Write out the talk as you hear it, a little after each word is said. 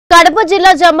కడప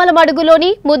జిల్లా జమ్మలమడుగులోని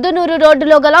ముద్దునూరు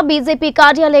రోడ్డులో గల బీజేపీ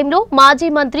కార్యాలయంలో మాజీ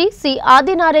మంత్రి సి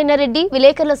ఆదినారాయణ రెడ్డి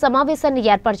విలేకరుల సమావేశాన్ని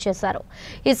ఏర్పాటు చేశారు।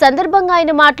 ఈ సందర్భంగా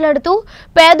ఆయన మాట్లాడుతూ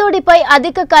పేదోడిపై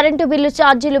అధిక కరెంటు బిల్లు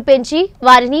ఛార్జీలు పెంచి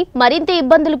వారిని మరింత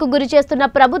ఇబ్బందులకు గురిచేస్తున్న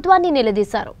ప్రభుత్వాన్ని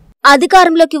నిలదీశారు।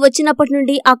 అధికారంలోకి వచ్చినప్పటి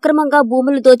నుండి అక్రమంగా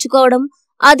భూములు దోచుకోవడం,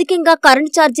 అధికంగా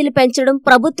కరెంటు ఛార్జీలు పెంచడం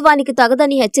ప్రభుత్వానికి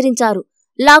తగదని హెచ్చరించారు।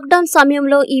 లాక్డౌన్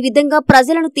సమయంలో ఈ విధంగా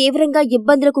ప్రజలను తీవ్రంగా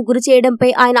ఇబ్బందులకు గురి చేయడంపై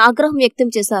ఆయన ఆగ్రహం వ్యక్తం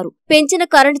చేశారు। పెంచిన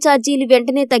కరెంటు ఛార్జీలు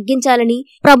వెంటనే తగ్గించాలని,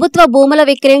 ప్రభుత్వ భూముల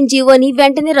విక్రయం జీవోని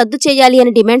వెంటనే రద్దు చేయాలి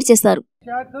అని డిమాండ్ చేశారు।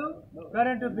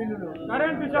 కరెంటు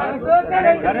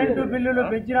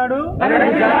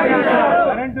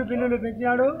బిల్లులు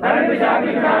పెంచినాడు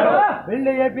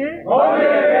బిల్లు చెప్పి